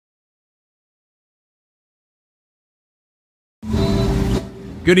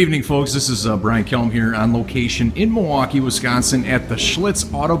Good evening, folks. This is Brian Kelm here on location in Milwaukee, Wisconsin at the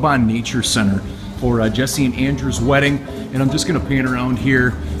Schlitz Audubon Nature Center for Jessie and Andrew's wedding. And I'm just going to pan around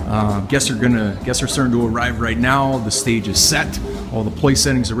here. Guests are starting to arrive right now. The stage is set. All the place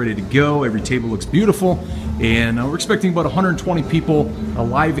settings are ready to go. Every table looks beautiful. And we're expecting about 120 people, a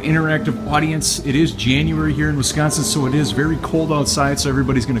live interactive audience. It is January here in Wisconsin, so it is very cold outside. So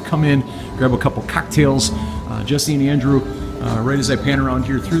everybody's going to come in, grab a couple cocktails. Jessie and Andrew, right as I pan around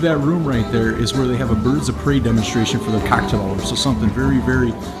here, through that room right there is where they have a birds of prey demonstration for their cocktail hour. So something very,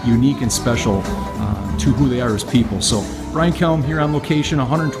 very unique and special to who they are as people. So Brian Kelm here on location,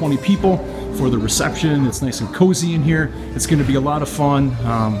 120 people for the reception. It's nice and cozy in here. It's going to be a lot of fun,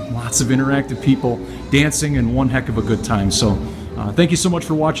 lots of interactive people, dancing, and one heck of a good time. So thank you so much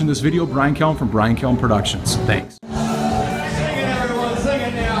for watching this video. Brian Kelm from Brian Kelm Productions. Thanks. Sing it, everyone. Sing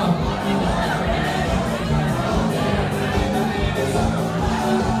it now.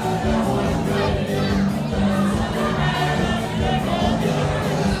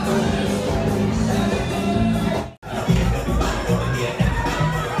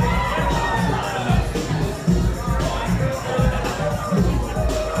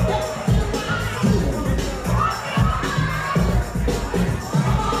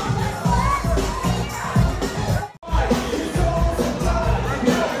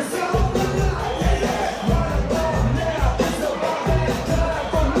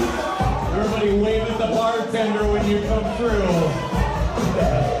 Wave at the bartender when you come through.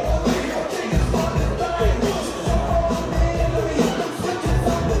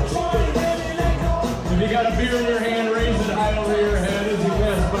 If you got a beer in your hand, raise it high over your head as you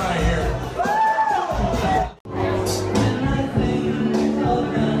pass by here.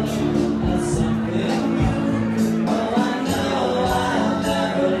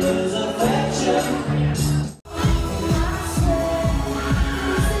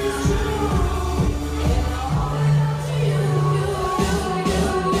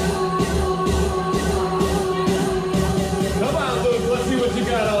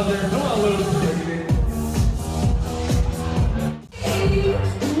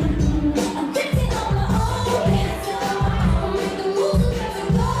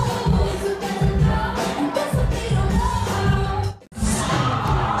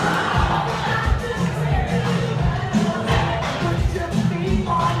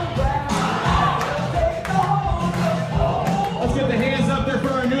 Let's get the hands up there for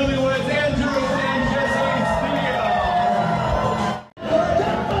our newlyweds, Andrew and Jessie Studio.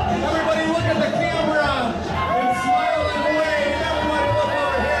 Everybody look at the camera and smile and wave. Everybody look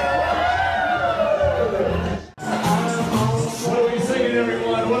over here. What are we singing,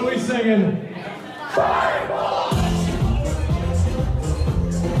 everyone? What are we singing? Fireball!